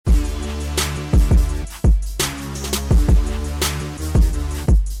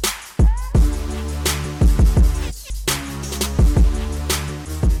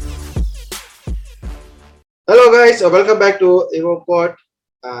guys, welcome back to EVO POD.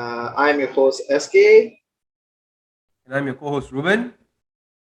 I'm your host SK, And I'm your co-host Ruben.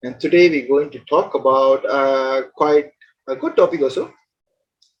 and today we're going to talk about quite a good topic also,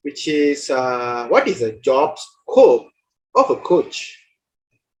 which is what is the job scope of a coach?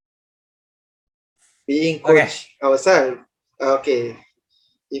 Being Okay. coach ourselves. Okay,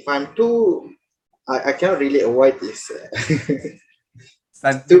 if I'm too, I cannot really avoid this.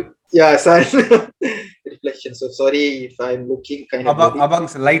 Start. Yeah, son. Reflection. So sorry if I'm looking kind of blurry.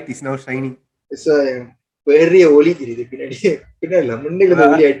 Abang's light is now shining. So பெரிய ஒலி தெரியுது பின்னாடி பின்னாடி இல்ல முன்னில இருந்து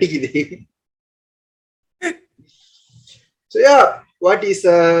ஒலி அடிக்குது. So yeah, what is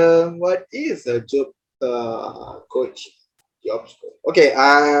a job coach job scope? Okay,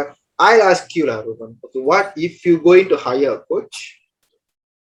 I'll ask you lah, Ruben. Okay, what if you're going to hire a coach?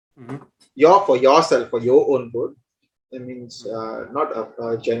 Mhm. You're for yourself, for your own good. That means Mhm. not a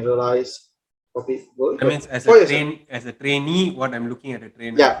generalized topic goal, That but means for yourself. as a trainee, what I'm looking at a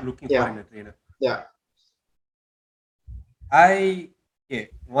trainer, Yeah, looking for yeah, in a trainer. yeah.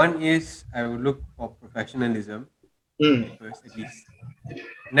 One is I would look for professionalism Mm, first, at least.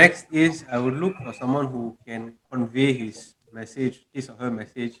 Next is I would look for someone who can convey his or her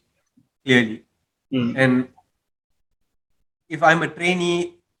message clearly. mm, And if I'm a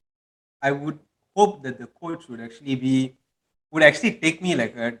trainee, I would hope that the coach would actually take me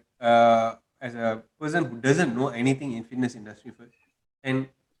like a as a person who doesn't know anything in fitness industry first, and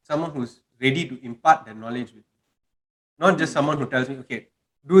someone who's ready to impart that knowledge with me. Not just mm. someone who tells me, okay,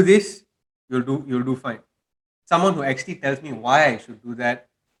 do this, you'll do fine. Someone who actually tells me why I should do that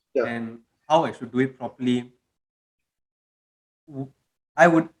Yeah. and how I should do it properly. I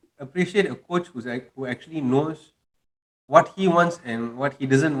would appreciate a coach who actually knows what he wants and what he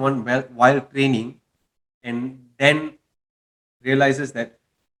doesn't want while training, and then realizes that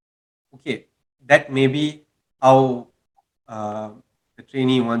okay, that may be how uh, the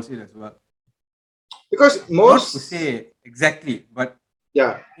trainee wants it as well. Because Not to most, say exactly, but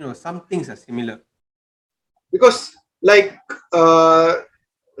yeah, some things are similar. because like uh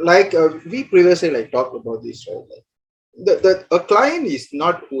we previously like talked about this, right? Like the a client is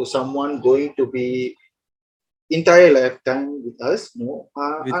not who someone going to be entire lifetime with us. No,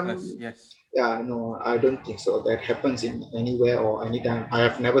 With us, I'm yes. yeah, no, I don't think so. That happens in anywhere or anytime. I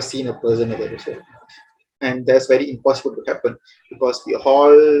have never seen a person like that before, and that's very impossible to happen because we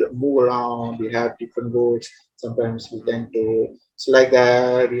all move around. We have different goals. Sometimes we Mm. tend to it's like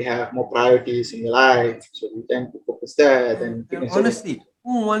that. We have more priorities in life, so we tend to focus that And, and and fitness. So honestly,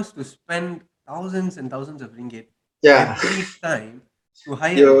 who wants to spend thousands and thousands of ringgit yeah, every time to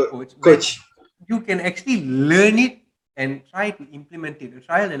hire a your coach when coach. you can actually learn it and try to implement it? A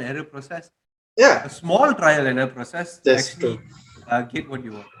trial and error process, Yeah, a small trial and error process to that's true. actually get what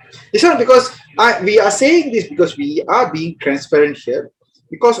you want. It's not because we are saying this because we are being transparent here.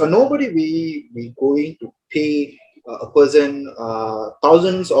 Because nobody we going to pay a person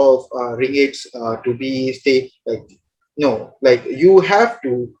thousands of ringgits to be stay like no, like you have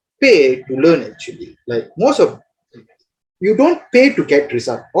to pay to learn actually. Like most of you don't pay to get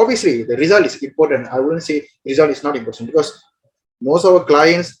result. Obviously, the result is important. I wouldn't say result is not important because most of our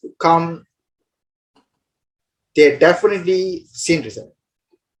clients come, they definitely seen result.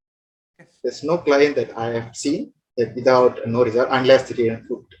 Yes. There's no client that I have seen that without no result unless they didn't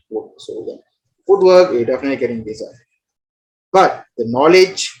food work. So yeah, footwork you're definitely getting result. But the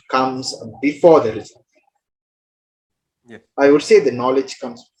knowledge comes before the result. Yes. I would say the knowledge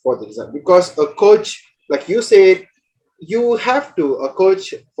comes before the result because a coach, like you said, you have to a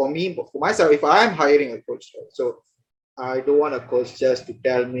coach for me for myself. If I am hiring a coach, right, so I don't want a coach just to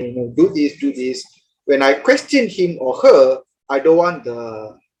tell me, do this, do this. When I question him or her, I don't want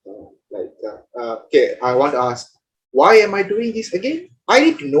the okay. I want to ask, why am I doing this again? I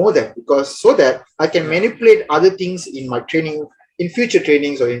need to know that because so that I can Yeah. manipulate other things in my training, in future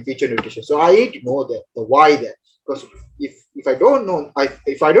trainings or in future nutrition. So I need to know that the why there because if I don't know,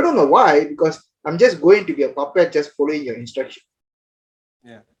 if I don't know why, because I'm just going to be a puppet just following your instruction.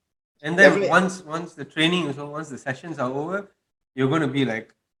 Yeah. And then Definitely, once the training is over, once the sessions are over, you're going to be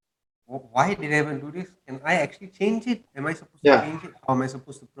like, Why did I even do this? Can I actually change it? Am I supposed to yeah. change it? How am I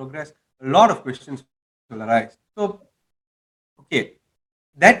supposed to progress? A lot of questions will arise. So, okay,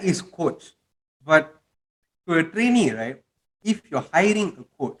 that is coach. But to a trainee, right? If you're hiring a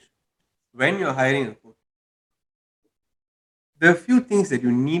coach, when you're hiring a coach, there are few things that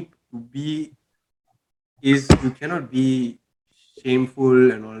you need to be is you cannot be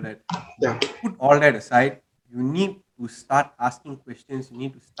shameful and all that. Yeah. Put all that aside. You need to start asking questions. You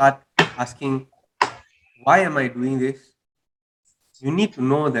need to start asking, why am I doing this? You need to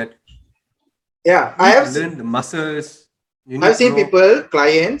know that Yeah, You need to learn the muscles. You I've need to seen know. people,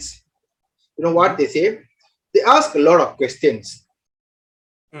 clients, you know what Mhm. they say? They ask a lot of questions.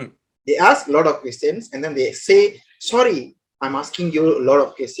 Mm. They ask a lot of questions and then they say, sorry, I'm asking you a lot of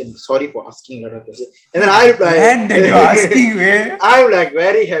questions. Sorry for asking a lot of questions. And then Hey, I reply, glad that you're asking, man. I'm like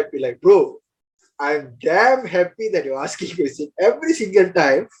very happy, like, bro, I'm damn happy that you're asking questions every single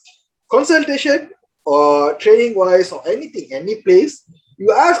time. Consultation or training wise or anything, any place, you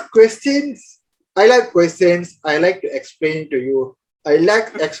ask questions. I like questions. I like to explain to you. I like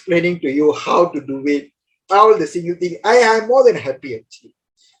explaining to you how to do it. All the single thing. I am more than happy actually.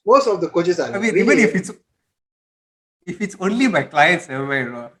 Most of the coaches are I like mean, even really, if it's only my clients, never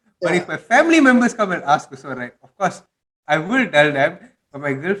mind. No. But yeah. if my family members come and ask also, right? Of course, I will tell them. But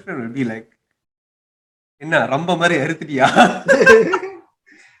my girlfriend will be like, "என்ன ரொம்ப மாதிரி அறுத்துட்டியா?"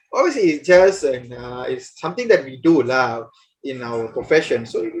 Obviously, it's something that we do lah in our profession.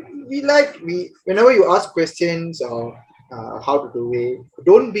 So we like we whenever you ask questions or how to do it,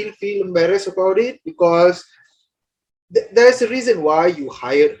 don't feel embarrassed about it because there's a reason why you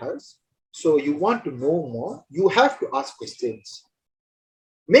hired us. So you want to know more, you have to ask questions.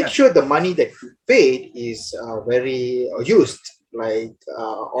 Make Yeah. sure the money that you paid is very used, like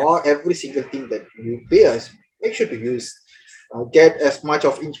or Yes. every single thing that you pay us. Make sure to use. Get as much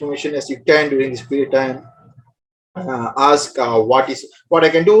of information as you can during this period of time. Ask what I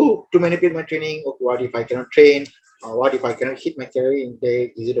can do to manipulate my training. Okay, what if I cannot train? What if I cannot hit my calorie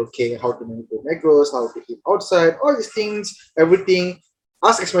intake? Is it okay? How to manipulate macros? How to hit outside? All these things, everything.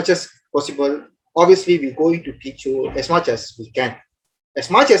 Ask as much as possible. Obviously, we're going to teach you as much as we can. As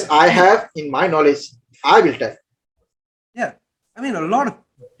much as I I mean, have in my knowledge, I will tell. yeah. I mean, a lot of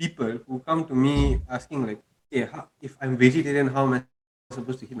people who come to me asking like, "Hey, if I'm vegetarian, how am I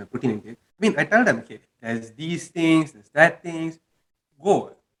supposed to hit my protein intake?" I mean, I tell them, "Okay, there's these things, there's that things. Go,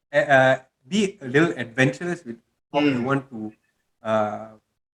 be a little adventurous with how you Hmm. want to uh,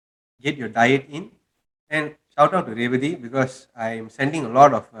 get your diet in." And shout out to Revati because I'm sending a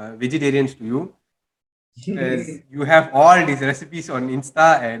lot of vegetarians to you as you have all these recipes on Insta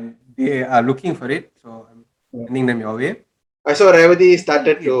and they are looking for it. So I'm sending them your way. I saw Revati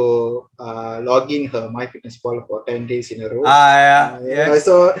started Okay. to log in her MyFitnessPal for 10 days in a row. Yeah, I yes.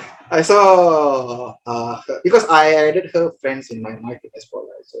 saw, because I added her friends in my MyFitnessPal.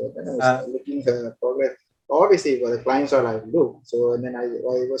 Right? So then I was Uh, looking her progress. Obviously, for the clients all I look. So and then I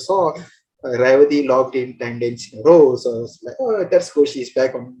saw Revati logged in 10 days in a row. So I was like, oh, that's cool. She's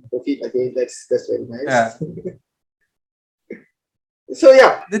back on her feet again. That's very yeah. nice. So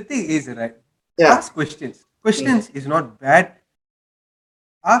yeah, The thing is, right? yeah. Ask questions. Mm, Questions is not bad.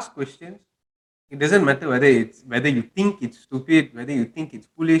 Ask questions. It doesn't matter whether you think it's stupid, whether you think it's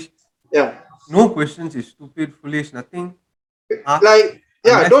foolish. yeah. No questions is stupid, foolish, nothing. Ask. Like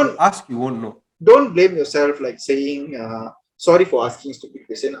yeah, Unless you ask, you won't know. don't blame yourself like saying sorry for asking stupid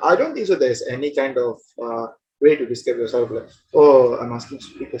question. I don't think so there's any kind of way to describe yourself like, oh, I'm asking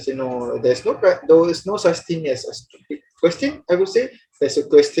stupid question. No, there is no such thing as a stupid question. I would say there's a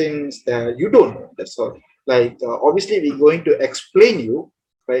questions that you don't know, that's all. Like obviously we're going to explain you,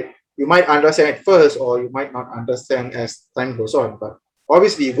 right? You might understand at first or you might not understand as time goes on, but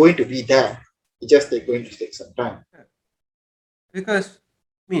obviously you're going to be there. It's just they're going to take some time. Yeah. Because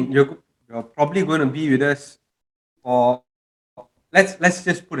I mean, you're probably going to be with us for let's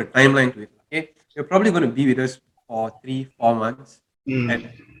just put a timeline to it. Okay, you're probably going to be with us for 3-4 months at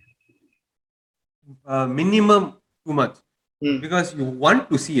Mm. minimum 2 months Mm. because you want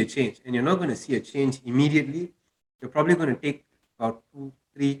to see a change and you're not going to see a change immediately. You're probably going to take about 2,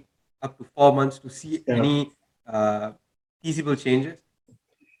 3, up to 4 months to see Yeah. any uh, feasible changes.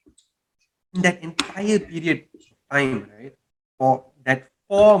 In that entire period of time, right? For that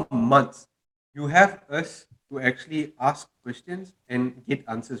 4 months, you have us to actually ask questions and get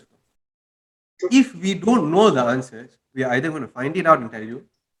answers from. If we don't know the answers, we are either going to find it out and tell you,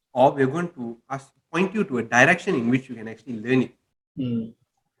 or we're going to point you to a direction in which you can actually learn it. Mm.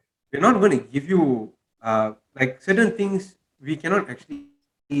 We're not going to give you like certain things we cannot actually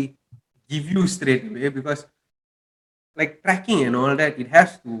give you straight away because like tracking and all that, it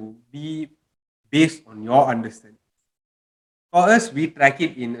has to be based on your understanding. For us, we track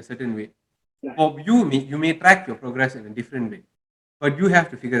it in a certain way. For you may track your progress in a different way, but you have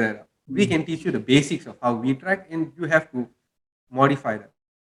to figure that out. We Mm. can teach you the basics of how we track, and you have to modify that.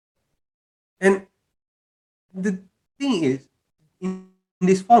 And the thing is, in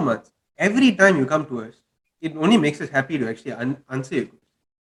these 4 months, every time you come to us, it only makes us happy to actually answer your question.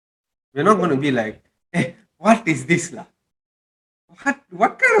 We're not going to be like, hey, what is this? La?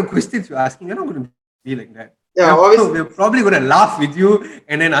 What kind of questions you're asking? We're not going to be like that. Yeah, obviously. we're probably gonna laugh with you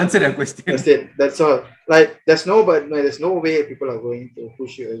and then answer that That's question. it. That's all. Like there's no way people are going to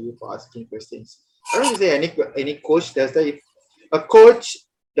push you for asking questions. I don't say any coach does that. If a coach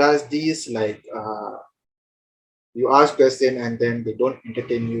does these like you ask question and then they don't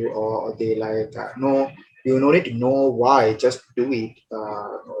entertain you, or they like no, you no need to know why, just do it.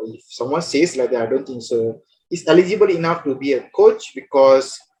 If someone says like that, I don't think so. He's eligible enough to be a coach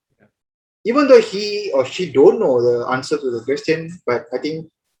because even though he or she don't know the answer to the question, but I think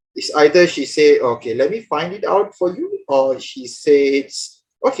it's either she say, okay, let me find it out for you, or she says,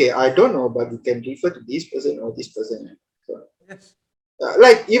 okay, I don't know, but you can refer to this person or this person. So, Yes,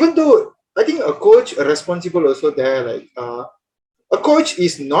 like even though I think a coach responsible also there, like a coach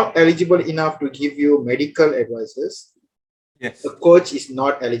is not eligible enough to give you medical advices. A yes, coach is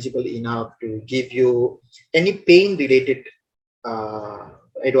not eligible enough to give you any pain related uh,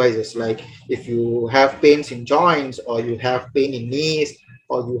 advices, like if you have pains in joints or you have pain in knees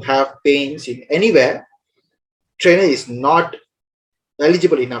or you have pains in anywhere, trainer is not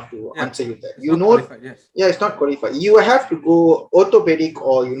eligible enough to yeah. answer you that, It's you not know. qualified. Yes, Yeah, it's not qualified. You have to go orthopedic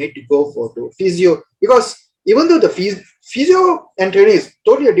or you need to go for the physio, because even though the physio and training is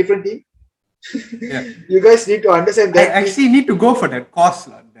totally a different thing. yeah. You guys need to understand I that thing. actually need to go for that course,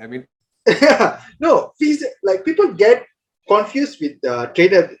 lah. I mean, No, physio, like people get confused with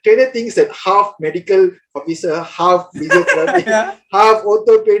trainer. Trainer thinks that half medical officer, half physiotherapy, yeah. half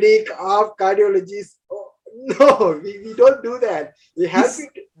orthopedic, half cardiologist. Oh, no, we don't do that. We help This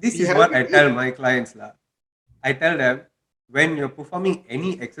it. this We is help what it. I tell my clients, lah. I tell them when you're performing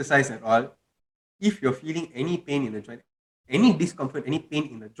any exercise at all, if you're feeling any pain in the joint, any discomfort, any pain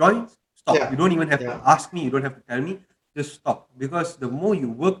in the joints, stop. You don't Yeah, even have to yeah. ask me, you don't have to tell me, just stop. Because the more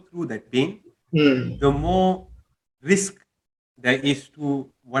you work through that pain, Hmm. the more risk there is to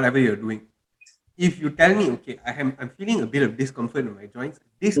whatever you're doing. If you tell me, okay, I'm feeling a bit of discomfort in my joints,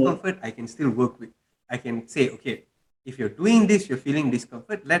 Hmm. discomfort I can still work with. I can say, okay, if you're doing this, you're feeling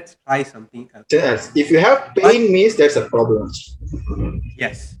discomfort, let's try something else. Yes. If you have But pain, means that's a problem.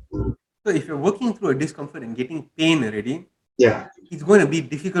 yes, so if you're working through a discomfort and getting pain already, Yeah, it's going to be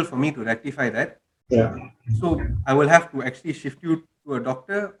difficult for me to rectify that. yeah. So I will have to actually shift you to a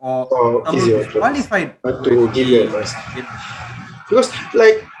doctor or Or someone who's physiotherapist qualified to to give you actually advice, get. because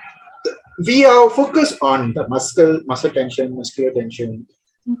like we are focused on the muscle tension, muscular tension.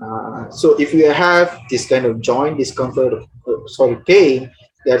 So if you have this kind of joint discomfort, sorry, pain,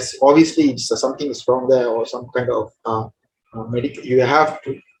 that's obviously it's, something is wrong there, or some kind of medical. You have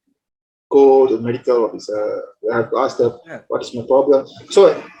to go to medical officer. You have to ask them Yeah, what is my problem. So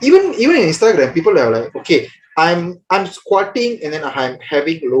even in Instagram, people are like, okay, I'm squatting and then I'm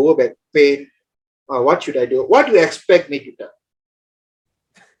having lower back pain. What should I do? What do you expect me to do?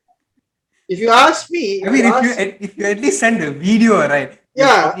 If you ask me, I if you mean, ask, if you at least send a video, right, you'll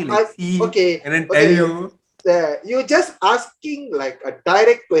yeah, probably like I see okay, and then tell okay. you, You're just asking like a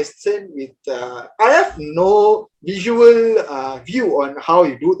direct question with. I have no visual view on how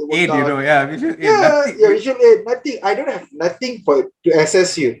you do the aid, workout. yeah, we should aid Yeah, nothing. yeah, visual aid, nothing. I don't have nothing for to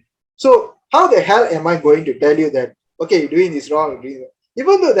assess you. So how the hell am I going to tell you that? Okay, you're doing this wrong.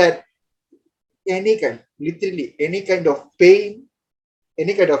 Even though that any kind, literally any kind of pain,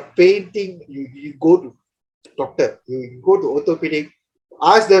 any kind of pain thing, you go to doctor, you go to orthopedic,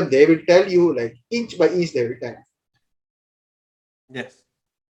 ask them, they will tell you like inch by inch, they will tell. Yes.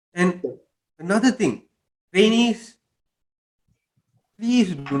 And another thing, trainees,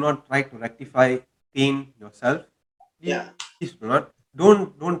 please do not try to rectify pain yourself. Please Yeah, do not.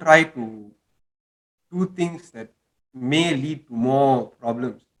 Don't try to do things that may lead to more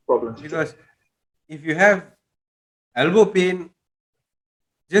problems. problems. Because if you have elbow pain,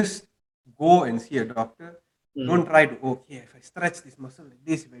 just go and see a doctor. Don't Mm. try to, okay, if I stretch this muscle like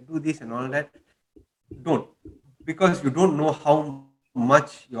this, if I do this and all that, don't. Because you don't know how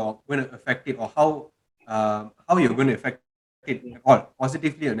much you're going to affect it, or how you're going to affect it at all,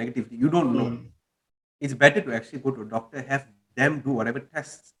 positively or negatively. You don't know. Mm. It's better to actually go to a doctor, have them do whatever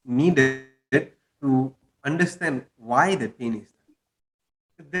tests needed to understand why the pain is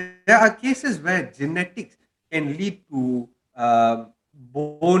there. There are cases where genetics can lead to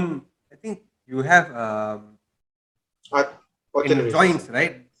bone. I think you have Art, in arteries. joints,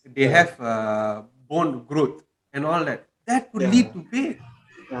 right? They Yeah, have bone growth and all that. That could yeah. lead to pain.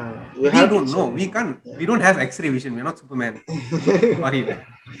 You We have to don't know. check. We can't. Yeah. We don't have X-ray vision. We're not Superman. Sorry,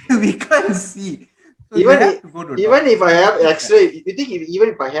 we can't see. So you even have i- to go to a even doctor. if I They will have check that. X-ray, you think even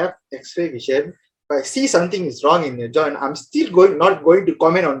if I have X-ray vision, if I see something is wrong in your joint, I'm still going not going to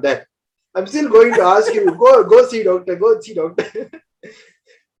comment on that. I'm still going to ask you, go see doctor, go see doctor.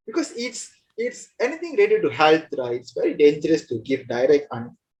 Because it's anything related to health, right? It's very dangerous to give direct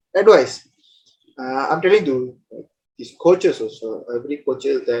advice. I'm telling you, these coaches also, every coach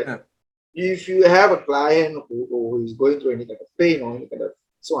is that Yeah. if you have a client who is going through any kind of pain or any kind of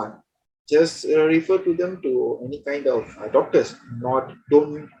so on, just refer to them to any kind of doctors. Not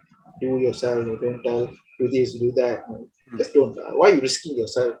don't do yourself. Don't tell do this, do that. No, Mm. just don't. Why are you risking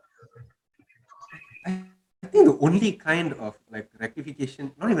yourself? I think the only kind of like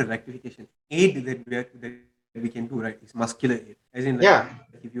rectification, not even rectification, aid that we can do, right, is muscular aid. As in, like,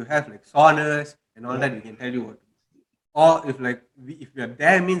 if you have Yeah. like soreness and all that, we can tell you what Yeah. to do. Or if like if we are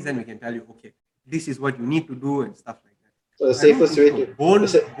there means, then we can tell you, okay, this is what you need to do and stuff like that. So I the don't think safest so. way to,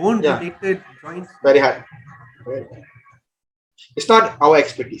 Bone yeah, related joints, very no. hard. Very hard. It's not our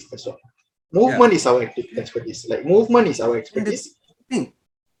expertise. That's all. Yeah. Movement is our expertise. Like movement is our And the expertise. thing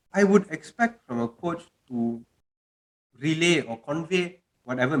I would expect from a coach to relay or convey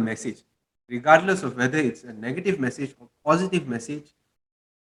whatever message, regardless of whether it's a negative message or positive message,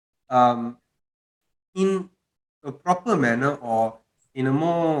 um, in a proper manner or in a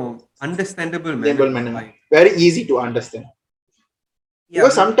more understandable manner Nimble to the manner. client. Very easy to understand. Yeah,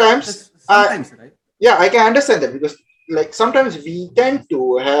 Because sometimes because sometimes, right? yeah, I can understand that because like sometimes we tend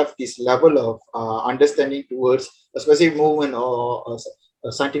to have this level of understanding towards a specific movement or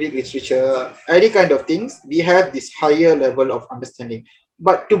a scientific literature, any kind of things. We have this higher level of understanding,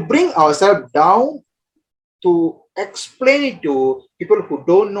 but to bring ourselves down to explain it to people who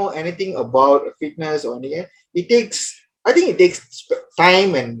don't know anything about fitness or anything, it takes. I think it takes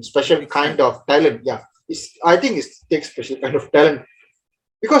time and special Takes kind time. of talent. Yeah, I think it takes special kind of talent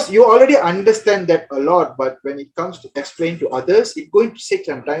because you already understand that a lot, but when it comes to explain to others it's going to take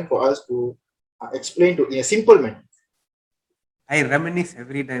some time for us to explain to in a simple manner. I reminisce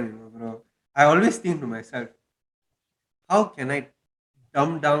every time, bro. I always think to myself, how can I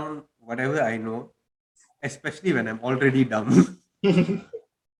dumb down whatever I know, especially when I'm already dumb?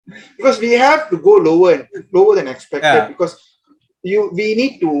 Because we have to go lower than expected Yeah, because we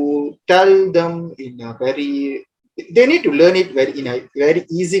need to tell them in a very they need to learn it very in a very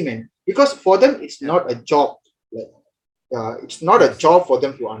easy manner because for them it's yeah, not a job. Like, it's not a yes, job for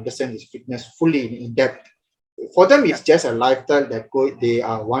them to understand this fitness fully in depth. For them it's yeah. just a lifestyle that they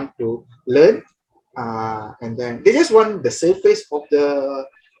want to learn, and then they just want the surface of the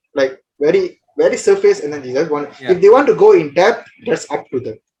like very surface, and then they just want Yeah. if they want to go in depth, that's up to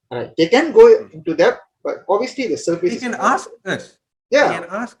them. Right, they can go Mm. into depth, but obviously the surface They is can more ask important. us. They Yeah, can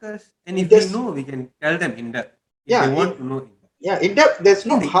ask us, and if we just know, we can tell them in depth if they yeah want to know in depth. yeah in depth there's I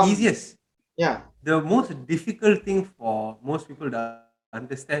no think the harm. easiest, Yeah. the most difficult thing for most people to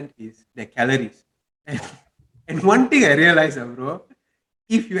understand is their calories. And, and one thing I realized, bro,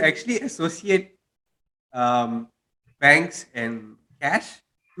 if you actually associate um, banks and cash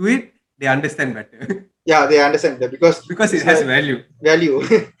to it, they understand better Yeah, they understand that because because it it's has like value. value.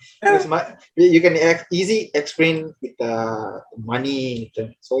 Because you can easy explain with money,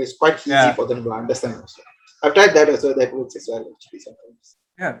 so it's quite easy Yeah, for them to understand also. I've tried that also, that works as well actually sometimes.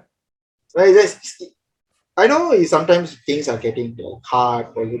 yeah, Right, I know sometimes things are getting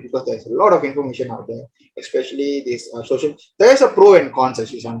hard for you because there's a lot of information out there, especially this social. There's a pro and cons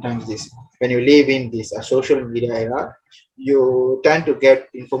actually. Sometimes this when you live in this social media era, you tend to get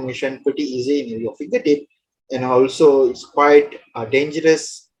information pretty easy in your fingertip, and also it's quite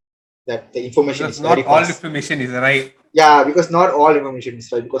dangerous that the information because is very not all fast. information is right. Yeah, because not all information is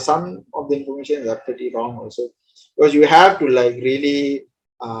right. Because some of the information are pretty wrong also. Because you have to like really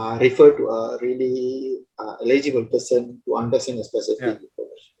refer to a really eligible person to understand a specific Yeah,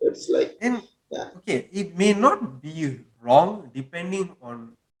 information. It's like and yeah, okay, it may not be wrong depending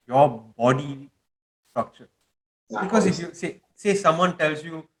on your body structure. yeah, Because if obviously. you say someone tells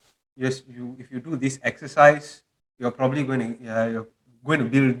you, yes, you if you do this exercise, you're going to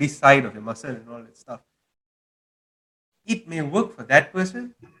build this side of your muscle and all that stuff. It may work for that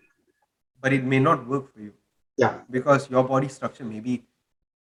person, but it may not work for you Yeah, because your body structure may be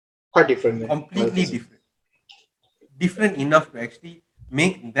quite different than other completely person. different enough to actually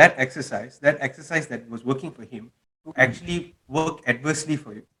make that exercise that was working for him, to Mhm. actually work adversely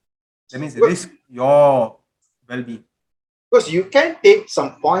for you. That means Because risk your well-being. because you can take some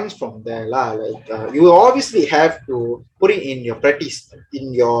points from there lah. Like you obviously have to put it in your practice,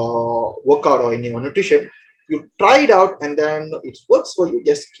 in your workout or in your nutrition. You try it out and then it works for you.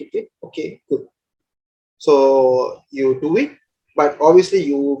 Just keep it. Okay, good. So you do it, but obviously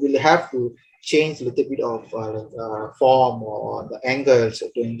you will have to change a little bit of form or the angles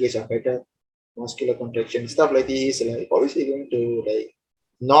to engage a better muscular contraction, stuff like this. Like obviously going to like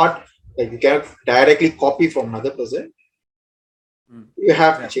not like you cannot directly copy from another person. Mm. You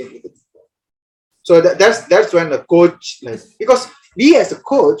have to Yeah. change it. So that's when the coach, like, Yes. because we as a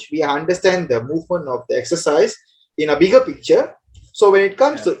coach, we understand the movement of the exercise in a bigger picture. So when it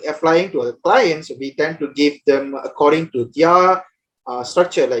comes Yeah. to applying to our clients, we tend to give them according to their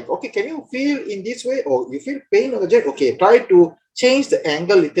structure. Like, okay, can you feel in this way, or you feel pain on the joint? Okay, try to change the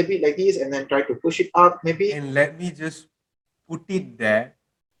angle a little bit like this, and then try to push it up, maybe. And let me just put it there.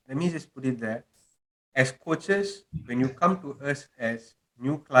 Let me just put it there. As coaches, when you come to us as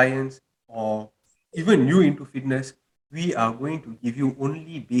new clients or even new into fitness, we are going to give you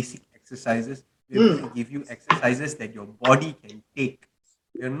only basic exercises. We're going Hmm. to give you exercises that your body can take.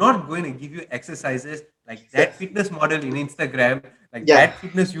 We're not going to give you exercises like that fitness model in Instagram, like Yeah, that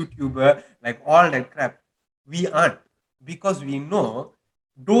fitness YouTuber, like all that crap. We aren't, because we know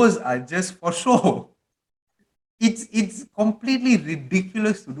those are just for show. It's completely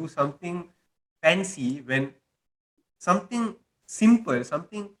ridiculous to do something fancy when something simple,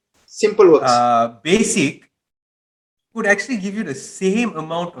 something simple works. basic could actually give you the same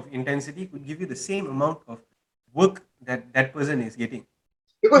amount of intensity, could give you the same amount of work that that person is getting.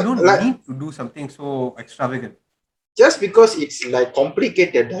 You Because don't like, need to do something so extravagant. just because it's like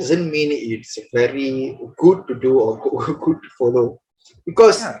complicated doesn't mean it's very good to do or good to follow.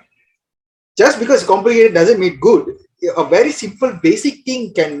 Because Yeah, just because complicated doesn't mean good. A very simple basic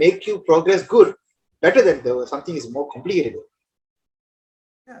thing can make you progress good, better than the something is more complicated.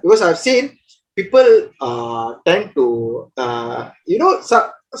 yeah. Because I've seen people tend to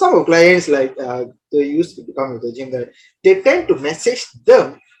some of clients, like they used to become with the gym, that they tend to message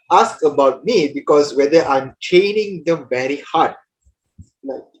them, ask about me because whether I'm training them very hard.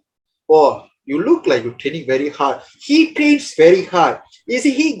 Like, oh, you look like you're training very hard. He trains very hard. Is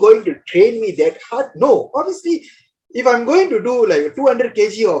he going to train me that hard? No. Obviously, if I'm going to do like a 200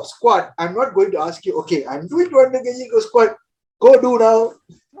 kg of squat, I'm not going to ask you, okay, I'm doing 200 kg of squat. Go do now.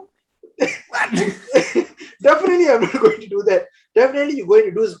 What? Definitely, I'm not going to do that. Definitely, you're going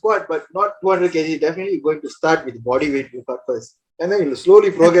to do squat, but not 200 kg. Definitely, you're going to start with body weight workout first. And then you'll slowly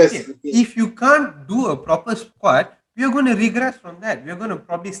And progress okay, with it. if you can't do a proper squat, we are going to regress from that. We are going to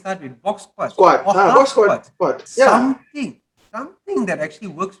probably start with box squats Squat. or Box half squat. squats. Squat. Yeah. Something, something that actually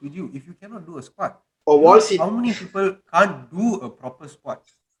works with you. If you cannot do a squat, Or you wall know sit. how many people can't do a proper squat?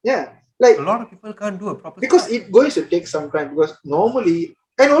 Yeah. A Like, lot of people can't do a proper because squat. it going to take some time, because normally,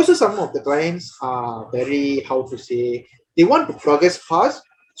 and also some of the clients are very, how to say, they want to progress fast,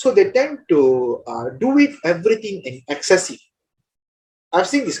 so they tend to do it everything in excessive. I've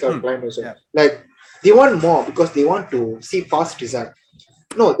seen this kind of Hmm. client also, Yeah. like they want more because they want to see fast result.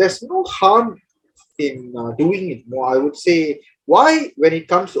 No, there's no harm in doing it more. I would say, why when it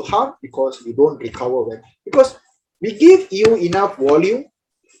comes to harm, because you don't recover well, because we give you enough volume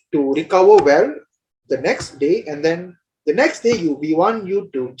to recover well the next day, and then the next day we want you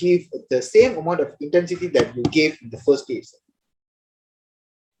to give the same amount of intensity that you gave in the first day. So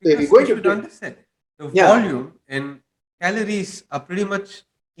if you're Because you going to should train, understand the yeah, volume and calories are pretty much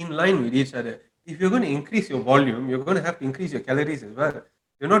in line with each other. If you're going to increase your volume, you're going to have to increase your calories as well.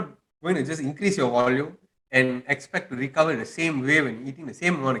 You're not going to just increase your volume and expect to recover the same way when you're eating the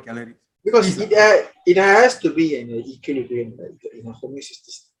same amount of calories. because Please, lah. it has to be in an equilibrium, like in a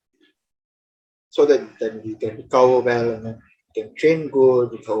homeostasis, so that then you can recover well, and then you can train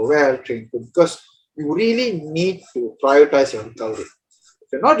good, recover well, train good, because you really need to prioritize your recovery. If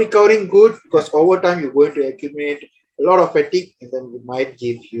you're not recovering good, Yeah. because over time you're going to accumulate a lot of fatigue, and then it might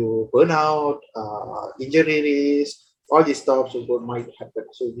give you burnout, injury risk, all these stuff. So what might happen.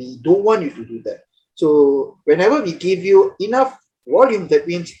 So we don't want you to do that. So whenever we give you enough volume, that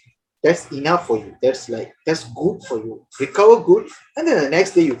means that's enough for you. That's good for you. Recover good, and then the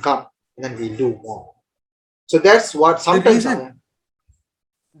next day you come, and then we do more. So that's what The sometimes I. reason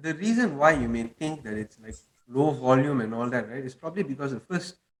the reason why you may think that it's like low volume and all that, right, is probably because the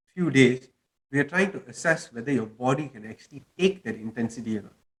first few days we are trying to assess whether your body can actually take that intensity or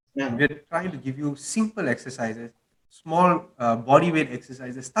not. And Yeah. we're trying to give you simple exercises, small body weight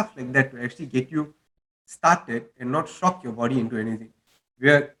exercises, stuff like that to actually get you started and not shock your body into anything. We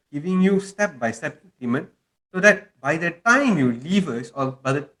are giving you step by step implement so that by the time you leave us or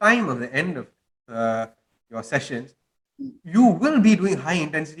by the time of the end of your sessions, you will be doing high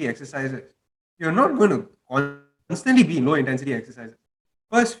intensity exercises. You're not going to constantly be in low intensity exercises.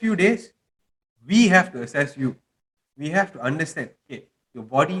 First few days, we have to assess you. We have to understand, okay, your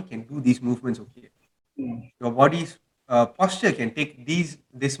body can do these movements, okay. Mm. Your body's posture can take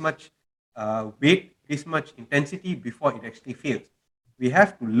this much weight, this much intensity before it actually fails. We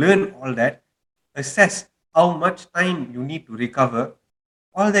have to learn all that, assess how much time you need to recover.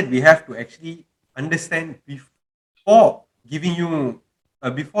 All that we have to actually understand before giving you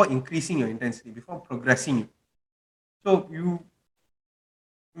before increasing your intensity, before progressing you. So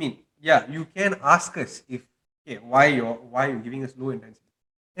I mean, yeah, you can ask us if, okay, why you're giving us low intensity,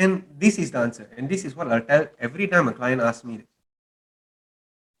 and this is the answer, and this is what I'll tell every time a client asks me this.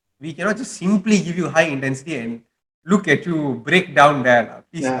 We cannot just simply give you high intensity and look at you break down there, lah.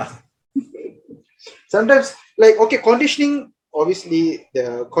 Please, Yeah. lah. Sometimes, like, okay, conditioning, obviously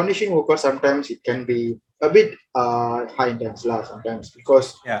the conditioning workout sometimes it can be a bit high intense lah sometimes,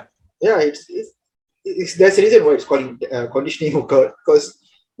 because Yeah, yeah, it's there's a reason why it's called conditioning workout, because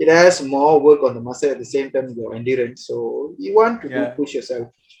it has more work on the muscle at the same time your endurance, so you want to do yeah, push yourself,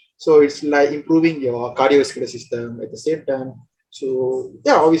 so it's like improving your cardiovascular system at the same time. So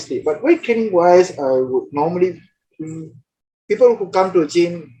yeah, obviously, but weight training wise, I would normally, mm, people who come to a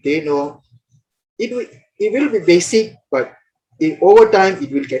gym, they know it will be basic, but over time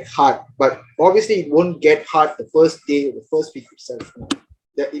it will get hard. But obviously, it won't get hard the first day or the first week itself.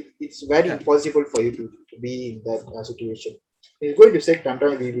 It's very yeah, impossible for you to be in that situation. It's going to take some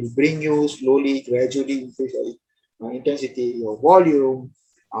time. We will bring you slowly, gradually increase your intensity, your volume,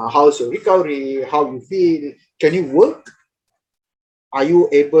 how's your recovery, how you feel. Can you work? Are you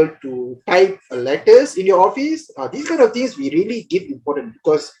able to type letters in your office? These kind of things we really give important,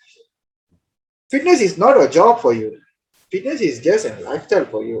 because fitness is not a job for you. Fitness is just a lifestyle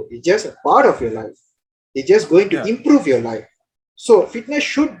for you. It's just a part of your life. It's just going to yeah, improve your life. So fitness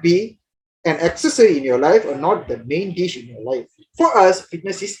should be an accessory in your life or not the main dish in your life. For us,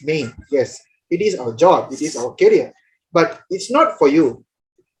 fitness is main. Yes, it is our job. It is our career. But it's not for you.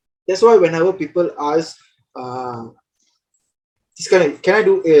 That's why whenever people ask, uh, this kind of, can I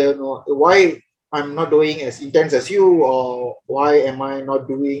do, why I'm not doing as intense as you, or why am I not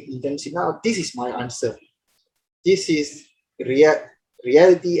doing intense enough? This is my answer. This is rea-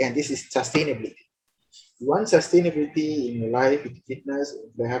 reality, and this is sustainability. You want sustainability in your life with fitness,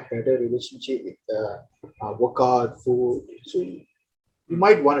 to have better relationship with workout, food. So you mm.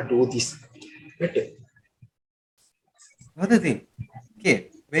 might want to do this better. Another thing, okay,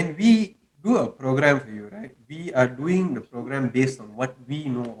 when we do a program for you, right, we are doing the program based on what we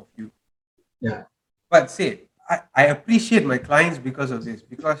know of you. Yeah. But say, I appreciate my clients because of this,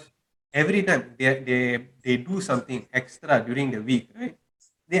 because every time they do something extra during the week, right,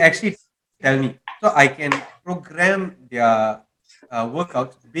 they actually tell me. So I can program their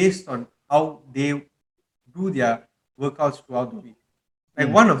workouts based on how they do their workouts throughout the week. Like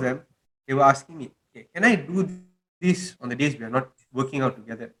Mm. one of them, they were asking me, okay, can I do this on the days we are not working out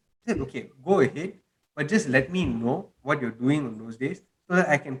together? I said, okay, go ahead, but just let me know what you're doing on those days so that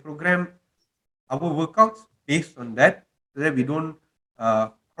I can program our workouts based on that, so that we don't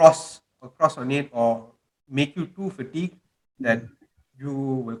cross on it or make you too fatigued that you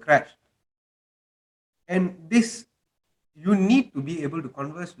will crash. And this, you need to be able to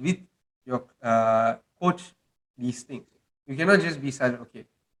converse with your coach these things. You cannot just be silent. Okay,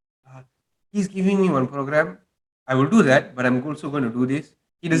 uh, he's giving me one program, I will do that, but I'm also going to do this.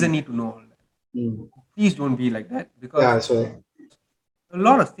 He doesn't Mm. need to know all that. Mm. Please don't be like that, because Yeah. So a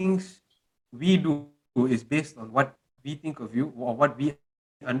lot of things we do is based on what we think of you or what we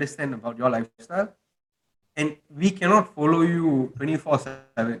understand about your lifestyle, and we cannot follow you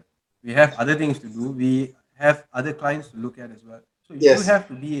 24/7. We have other things to do. We have other clients to look at as well. So you have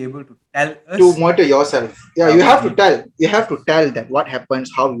to yes, be able to tell us to monitor yourself. Yeah, you what have we to do. tell. You have to tell that what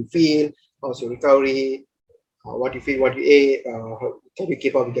happens, how you feel, how's your recovery, what you feel, what you ate, how, can you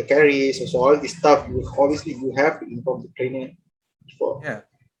keep up with the carries, so all this stuff. You obviously you have to inform the trainer for, Yeah,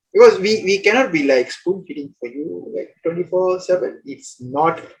 because we cannot be like spoon feeding for you like 24/7. It's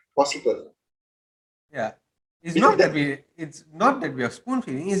not possible. yeah. It's It's not that that, we are spoon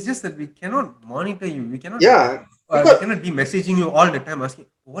feeding. It's just that we cannot monitor you. yeah, We because cannot be messaging you all the time asking,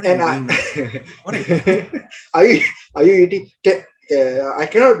 what are and you I doing now? What are you eating? are you eating? I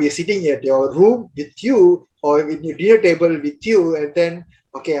cannot be sitting at your room with you or in your dinner table with you, and then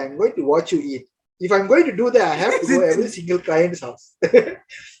okay, I'm going to watch you eat. If I'm going to do that, I have to Yes, go every single client's house.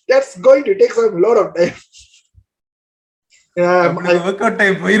 That's going to take some lot of time. நம்மளுக்கு work out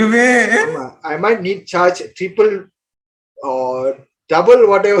time போயிருமே. I might need charge triple or double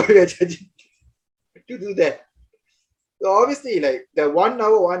whatever we are charging to do that. So obviously, like the 1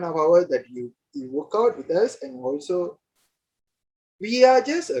 hour, 1.5 hours that you work out with us, and also we are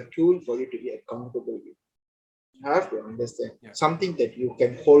just a tool for you to be accountable with. You have to understand Yeah, something that you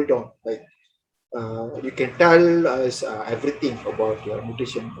can hold on. Like you can tell us everything about your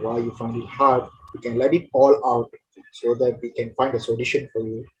nutrition, why you find it hard. You can let it all out so that we can find a solution for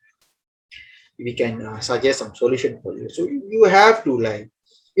you. We can suggest some solution for you. So you have to, like,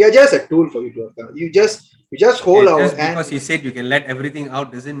 we are just a tool for you to account. You just We just hold our Just hand. because he said you can let everything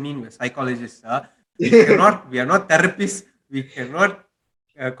out doesn't mean we're psychologists. We cannot. We are not therapists. We cannot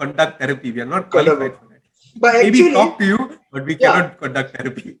conduct therapy. We are not qualified for that. We But can maybe actually, talk to you, but we yeah, cannot conduct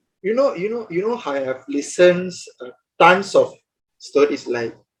therapy. I have listened tons of stories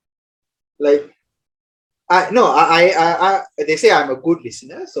like I no they say I'm a good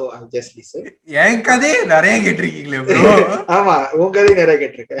listener, so I'll just listen. என் கதையே நிறைய கேட்டிருக்கீங்களே bro. ஆமா உங்க கதை நிறைய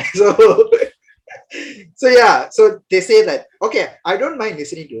கேட்டிருக்கேன். So yeah, so they say that okay, I don't mind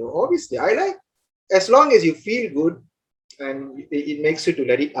listening to you. Obviously, I like as long as you feel good and it makes you to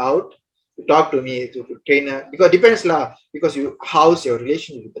let it out, to talk to me, to trainer, because it depends lah. Because you how's your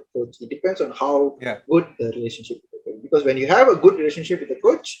relationship with the coach? It depends on how Yeah. good the relationship with the coach. Because when you have a good relationship with the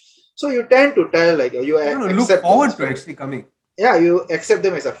coach, so you tend to tell like you You're going to look accept them forward as to friend. actually coming. Yeah, you accept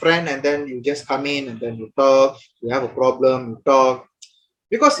them as a friend, and then you just come in and then you talk. You have a problem, you talk,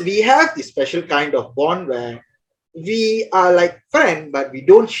 because we have this special kind of bond where we are like friends, but we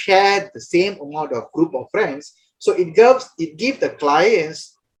don't share the same amount of group of friends. So it gives the clients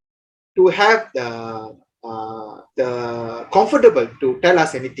to have the comfortable to tell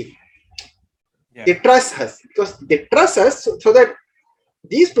us anything. Yeah. They trust us because they trust us, so that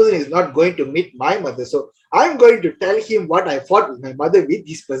this person is not going to meet my mother. So I'm going to tell him what I fought with my mother with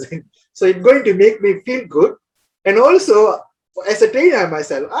this person. So it's going to make me feel good. And also, as a trainer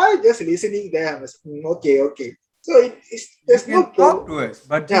myself, I just listening there. I'm just, okay, okay. So You there's no can talk to us,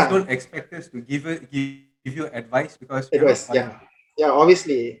 but just yeah don't expect us to give you advice because we are not advice. Yeah, qualified. yeah,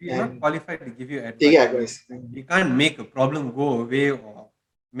 obviously, We are not and qualified to give you take advice. advice. We can't make a problem go away or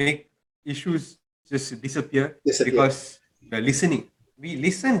make issues just disappear Disappear. because we are listening. We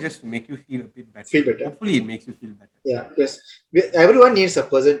listen just to make you feel a bit better. Feel better. Hopefully, it makes you feel better. Yeah, because everyone needs a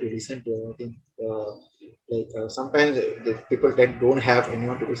person to listen to. I think sometimes the people that don't have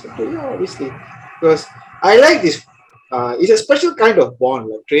anyone to listen to. Yeah, obviously, because I like this. It's a special kind of bond,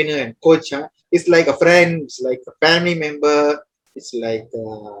 like trainer and coach. Huh? It's like a friend. It's like a family member. It's like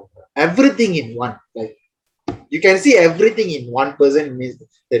everything in one. Like you can see everything in one person. Means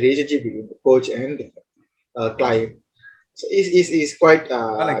the relationship between the coach and the client. So it's quite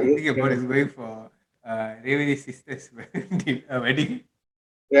All I can think you about know is going for Revadi's sister's wedding.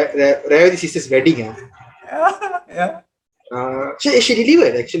 Revati sister's wedding. Yeah, yeah. She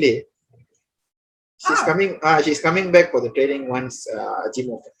delivered actually. She's Ah, coming. She's coming back for the training once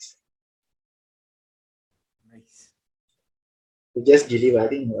gym opens. nice. We just deliver. I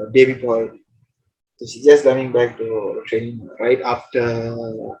think baby boy. So she's just coming back to training right after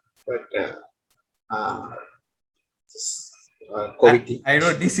but uh, this, COVID thing. I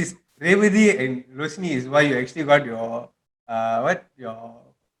know this is Revadi and Roshni is why you actually got your what your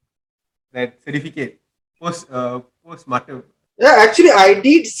that certificate postmortem. Yeah, actually, I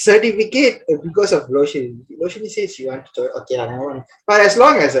did certificate because of Roshni. Roshni says she wants to. Okay, I want. But as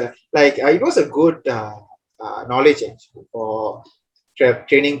long as it was a good knowledge actually for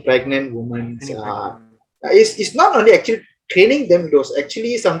training pregnant women. Training pregnant. It's not only actually training them, it was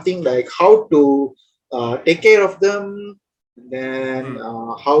actually something like how to take care of them, then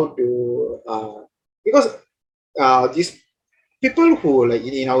Hmm. how to because these people who like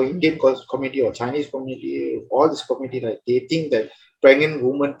in our Indian community or Chinese community, all this community, like they think that pregnant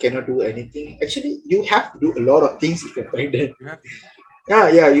woman cannot do anything. Actually, you have to do a lot of things if you're pregnant. You have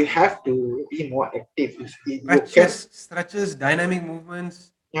Yeah, you have to be more active. You can, stretches, dynamic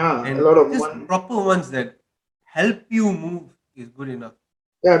movements, yeah, a and lot of just one. proper ones that help you move is good enough.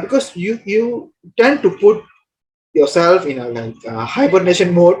 Yeah, because you tend to put yourself in a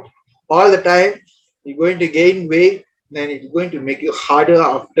hibernation mode all the time. You're going to gain weight, then it's going to make you harder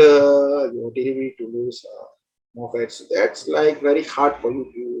after your delivery to lose more fat. So that's like very hard for you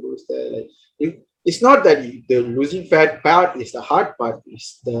to lose the it's not that the losing fat part is the hard part.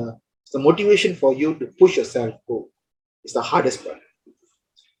 It's the motivation for you to push yourself go. It's the hardest part.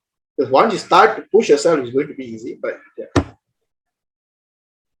 Because once you start to push yourself, it's going to be easy. But yeah,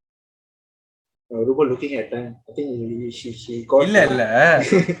 Rupa looking at time. I think she got. இல்ல இல்ல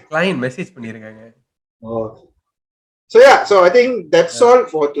client message பண்ணிருக்காங்க. Oh. So yeah, so I think that's all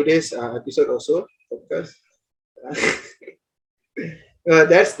for today's episode also because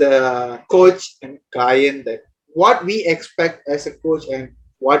that's the coach and client that what we expect as a coach and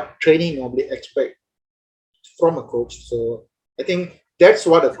what training normally expect from a coach. So I think that's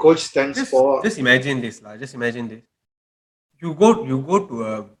what a coach stands for. Just imagine this lah. Just imagine this. You go to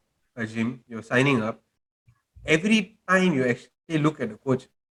a gym. You're signing up. Every time you actually look at the coach,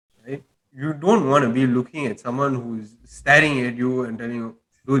 right? You don't want to be looking at someone who's staring at you and telling you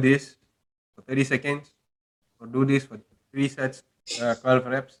do this for 30 seconds or do this for 3 sets, 12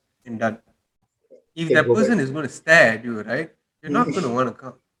 reps, and done. if can that go back. person is going to stare at you, right, you're not going to want to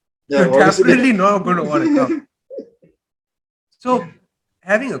come. Yeah, You're obviously. definitely not going to want to come. So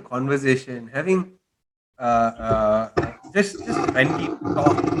having a conversation, having just friendly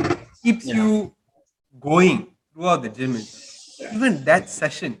talk keeps Yeah. you going throughout the gym itself. Even that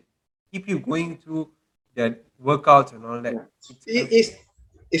session keep you going through that workouts and all that. Yeah. It's It's helpful.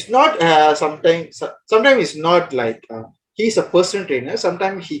 it's not sometimes it's not like he's a personal trainer.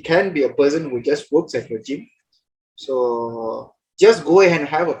 Sometimes he can be a person who just works at your gym. So just go ahead and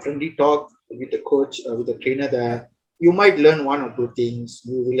have a friendly talk with the coach, with the trainer Yeah. there. You might learn one or two things.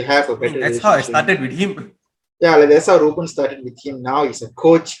 You will have a I mean, better that's how I relationship. started with him. Yeah, like that's how Ruben started with him. Now he's a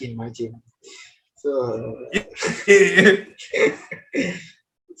coach in my gym. So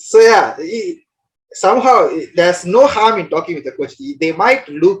so yeah, somehow there's no harm in talking with the coach. They might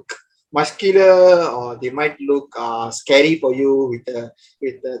look muscular or they might look scary for you with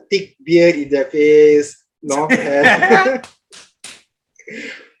a thick beard in their face, long hair.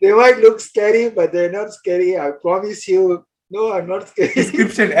 They might look scary, but they're not scary. I promise you. No, I'm not scary.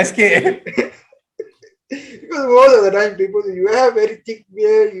 Description SK. Because most of the time, people you have very thick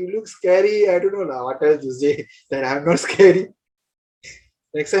beard, you look scary. I don't know now what else to say that I'm not scary.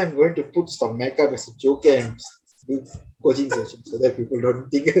 Next time, I'm going to put some makeup as a joke and do coaching session so that people don't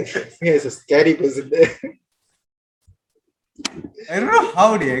think me as a scary person there. I don't know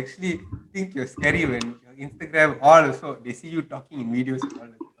how they actually think you're scary when your Instagram all also they see you talking in videos and all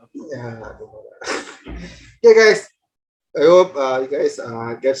that stuff. Yeah, I don't know that. Yeah, guys. I hope you guys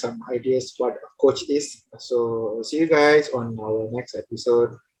get some ideas what a coach is. So see you guys on our next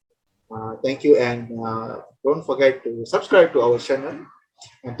episode. Thank you, and don't forget to subscribe to our channel.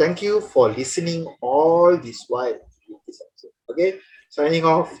 And thank you for listening all this while in this episode. Okay, signing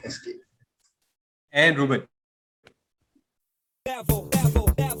off. SK. And Ruben.